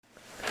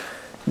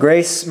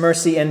Grace,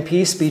 mercy, and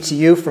peace be to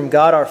you from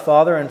God our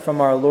Father and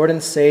from our Lord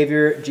and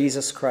Savior,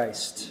 Jesus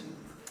Christ.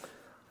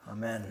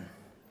 Amen.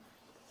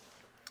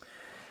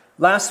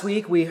 Last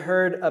week we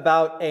heard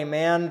about a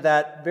man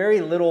that very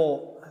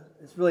little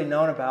is really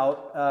known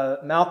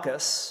about,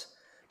 Malchus,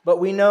 but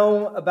we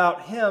know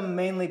about him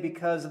mainly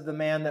because of the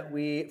man that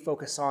we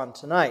focus on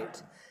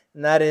tonight,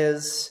 and that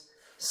is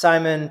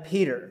Simon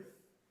Peter,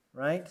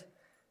 right?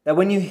 That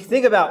when you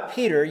think about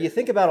Peter, you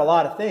think about a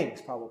lot of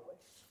things, probably.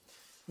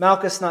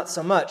 Malchus, not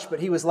so much, but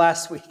he was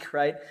last week,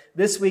 right?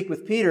 This week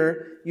with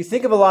Peter, you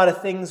think of a lot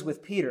of things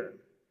with Peter.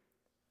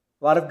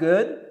 A lot of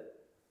good,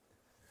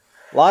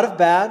 a lot of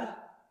bad,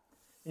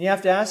 and you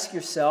have to ask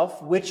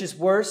yourself, which is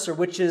worse or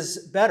which is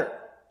better,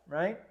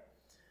 right?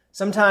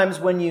 Sometimes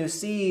when you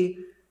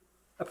see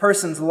a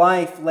person's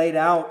life laid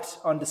out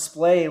on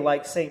display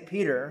like St.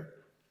 Peter,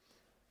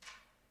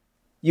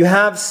 you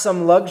have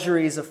some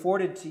luxuries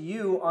afforded to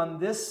you on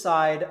this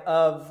side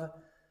of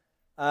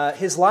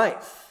his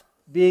life.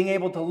 Being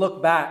able to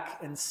look back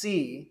and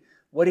see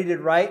what he did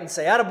right and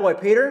say,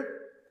 "Attaboy,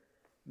 Peter."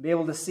 Be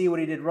able to see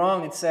what he did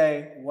wrong and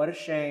say, "What a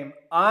shame.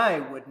 I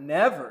would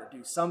never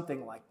do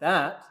something like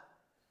that."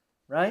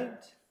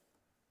 Right?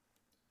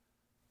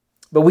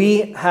 But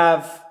we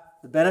have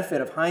the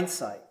benefit of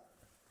hindsight.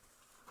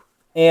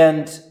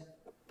 And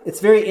it's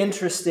very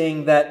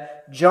interesting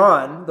that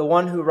John, the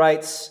one who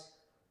writes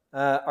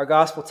our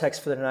gospel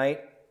text for the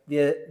night,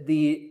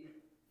 the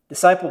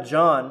disciple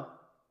John,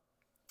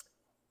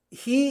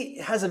 he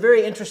has a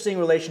very interesting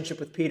relationship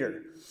with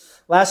Peter.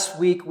 Last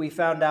week we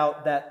found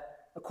out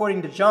that,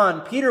 according to John,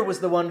 Peter was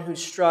the one who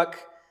struck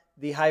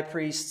the high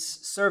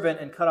priest's servant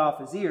and cut off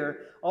his ear.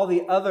 All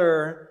the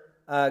other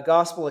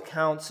gospel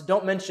accounts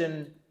don't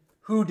mention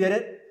who did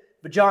it,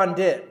 but John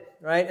did,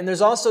 right? And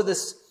there's also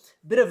this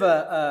bit of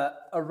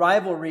a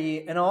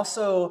rivalry and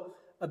also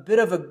a bit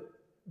of a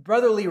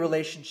brotherly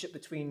relationship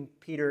between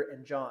Peter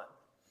and John.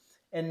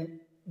 And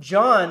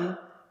John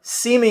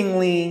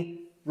seemingly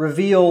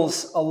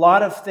reveals a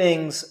lot of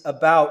things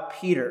about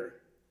Peter.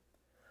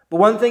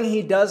 But one thing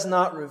he does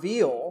not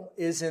reveal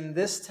is in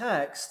this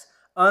text,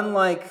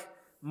 unlike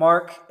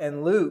Mark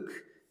and Luke,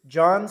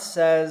 John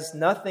says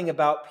nothing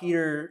about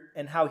Peter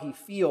and how he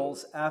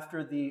feels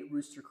after the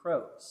rooster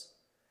crows.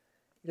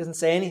 He doesn't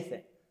say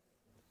anything.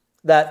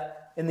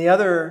 That in the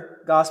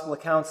other gospel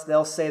accounts,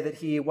 they'll say that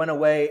he went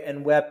away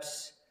and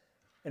wept.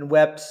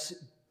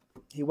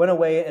 He went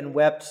away and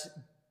wept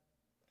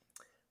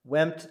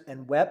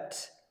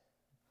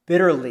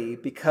bitterly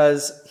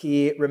because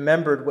he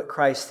remembered what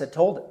Christ had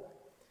told him.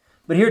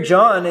 But here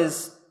John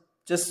is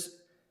just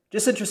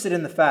interested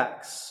in the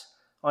facts,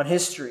 on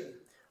history,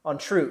 on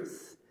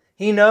truth.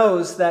 He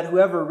knows that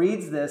whoever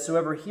reads this,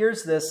 whoever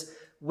hears this,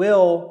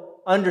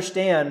 will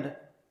understand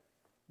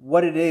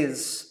what it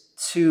is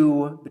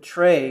to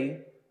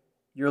betray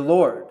your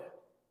Lord.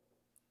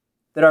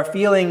 That our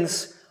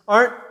feelings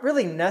aren't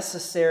really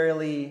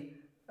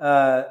necessarily,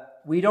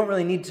 we don't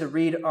really need to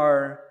read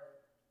our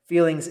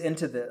feelings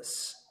into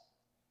this.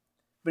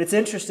 But it's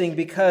interesting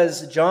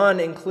because John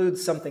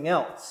includes something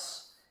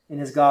else in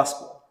his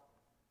gospel.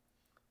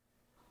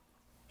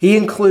 He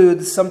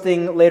includes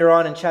something later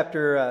on in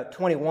chapter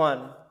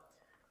 21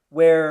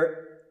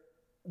 where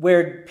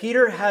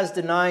Peter has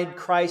denied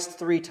Christ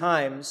 3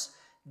 times.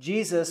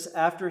 Jesus,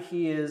 after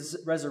he is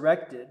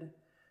resurrected,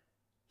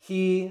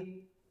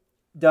 he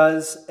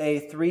does a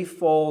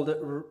threefold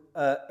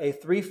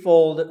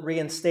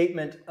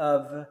reinstatement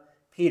of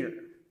Peter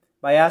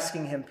by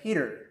asking him,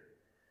 "Peter,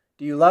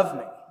 do you love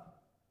me?"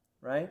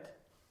 Right?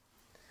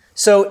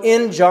 So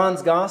in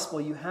John's gospel,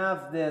 you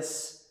have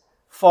this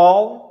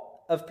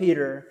fall of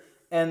Peter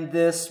and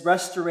this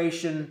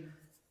restoration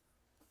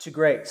to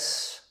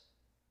grace.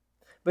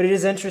 But it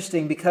is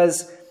interesting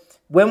because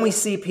when we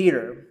see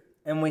Peter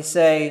and we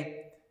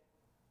say,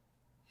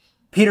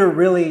 Peter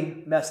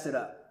really messed it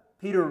up.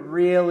 Peter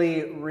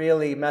really,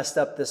 really messed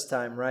up this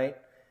time, right?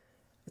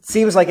 It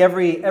seems like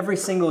every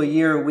single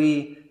year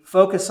we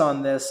focus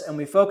on this and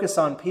we focus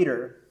on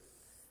Peter.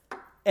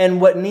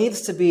 And what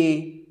needs to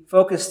be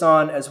focused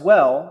on as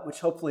well, which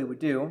hopefully we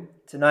do,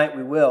 tonight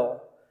we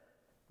will,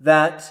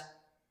 that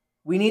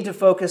we need to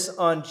focus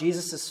on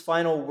Jesus'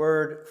 final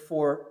word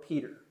for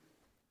Peter.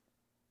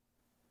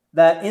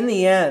 That in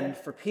the end,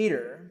 for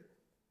Peter,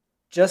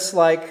 just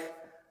like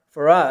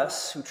for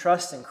us who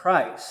trust in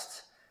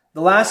Christ, the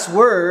last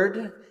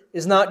word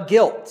is not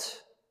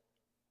guilt.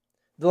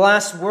 The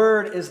last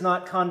word is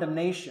not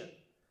condemnation.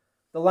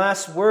 The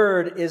last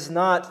word is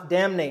not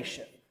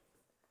damnation.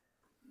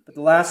 But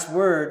the last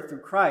word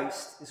through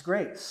Christ is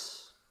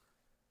grace.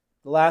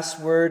 The last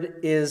word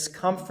is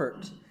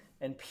comfort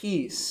and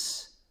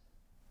peace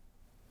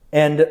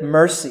and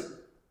mercy.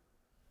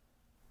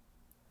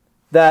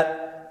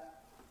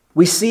 That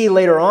we see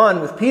later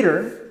on with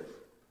Peter,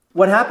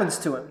 what happens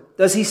to him?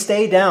 Does he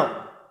stay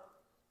down?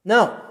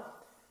 No.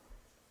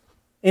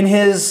 In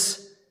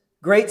his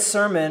great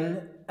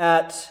sermon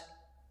at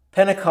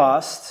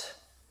Pentecost,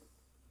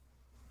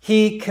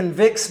 he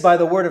convicts by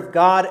the word of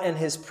God and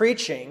his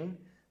preaching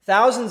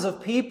thousands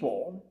of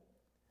people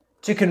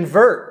to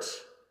convert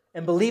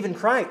and believe in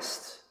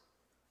Christ.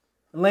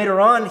 And later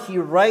on, he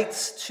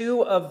writes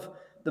 2 of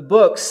the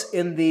books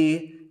in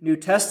the New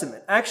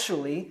Testament.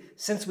 Actually,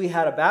 since we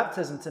had a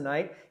baptism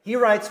tonight, he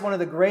writes one of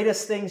the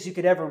greatest things you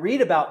could ever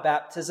read about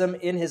baptism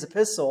in his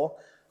epistle,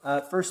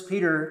 1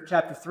 Peter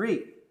chapter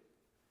 3,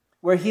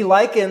 where he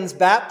likens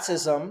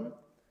baptism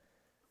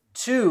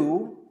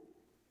to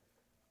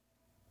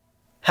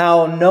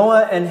how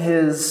Noah and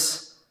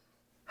his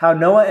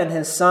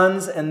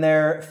sons and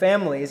their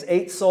families,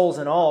 8 souls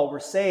in all,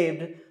 were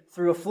saved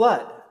through a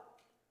flood,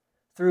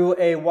 through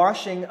a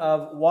washing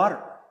of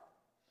water,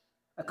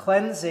 a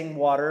cleansing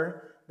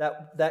water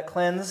that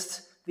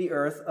cleansed the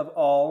earth of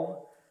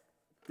all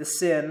the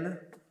sin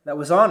that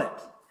was on it.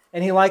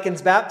 And he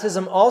likens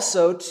baptism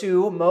also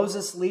to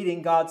Moses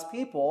leading God's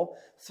people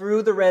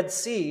through the Red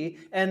Sea,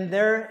 and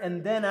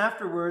then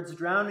afterwards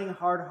drowning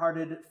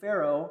hard-hearted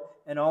Pharaoh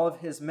and all of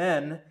his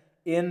men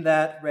in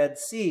that Red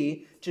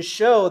Sea, to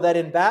show that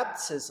in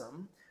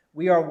baptism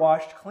we are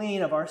washed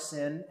clean of our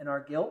sin and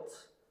our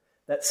guilt,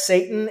 that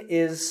Satan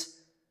is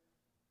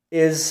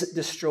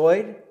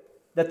destroyed,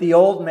 that the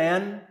old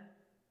man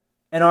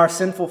and our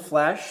sinful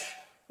flesh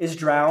is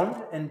drowned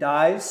and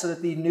dies so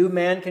that the new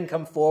man can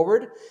come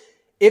forward.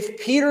 If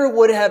Peter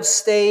would have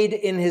stayed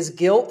in his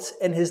guilt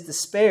and his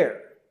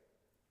despair,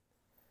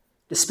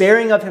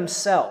 despairing of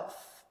himself,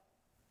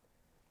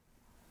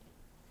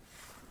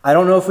 I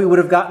don't know if we would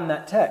have gotten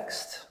that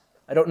text.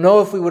 I don't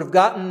know if we would have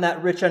gotten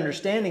that rich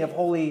understanding of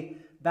holy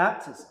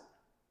baptism.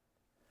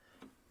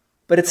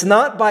 But it's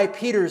not by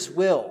Peter's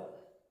will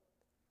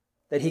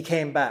that he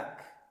came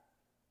back.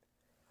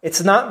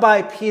 It's not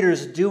by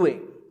Peter's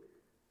doing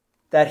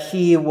that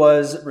he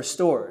was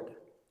restored.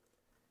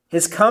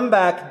 His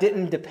comeback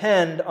didn't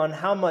depend on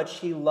how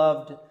much he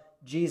loved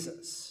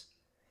Jesus.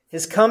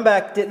 His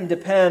comeback didn't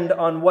depend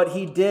on what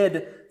he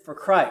did for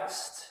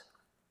Christ.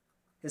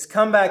 His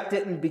comeback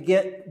didn't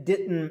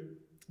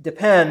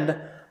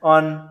depend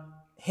on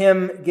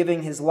him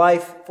giving his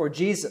life for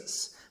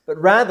Jesus, but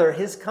rather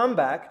his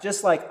comeback,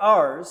 just like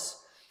ours,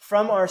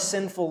 from our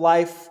sinful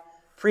life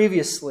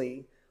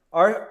previously,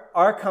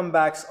 our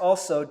comebacks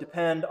also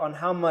depend on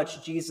how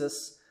much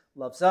Jesus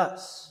loves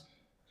us,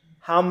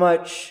 how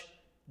much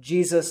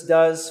Jesus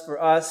does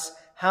for us,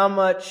 how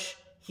much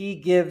he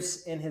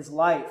gives in his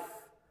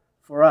life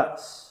for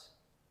us.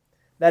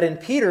 That in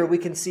Peter we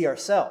can see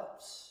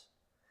ourselves.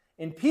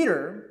 In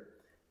Peter,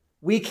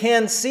 we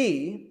can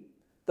see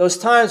those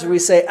times where we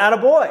say,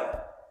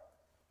 "Attaboy."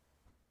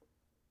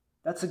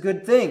 That's a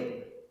good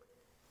thing.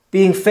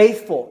 Being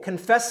faithful,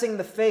 confessing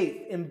the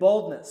faith in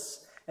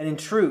boldness and in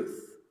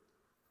truth.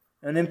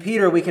 And in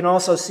Peter, we can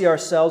also see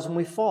ourselves when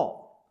we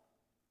fall,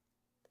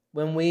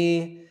 when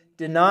we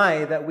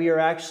deny that we are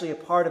actually a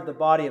part of the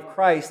body of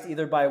Christ,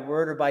 either by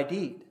word or by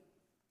deed.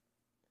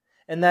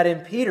 And that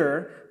in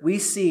Peter, we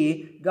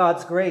see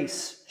God's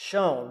grace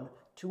shown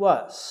to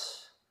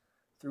us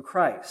through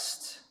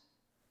Christ.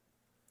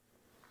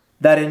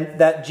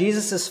 That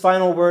Jesus'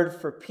 final word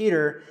for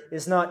Peter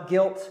is not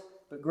guilt,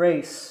 but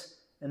grace.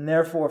 And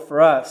therefore,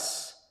 for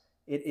us,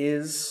 it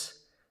is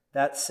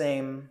that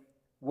same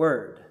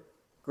word,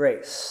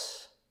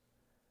 grace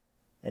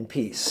and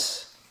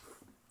peace.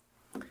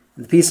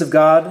 And the peace of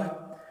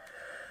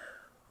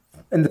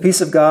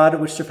God,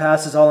 which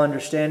surpasses all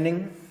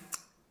understanding,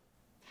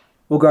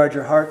 will guard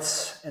your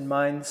hearts and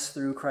minds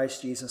through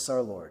Christ Jesus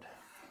our Lord.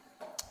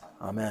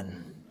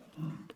 Amen.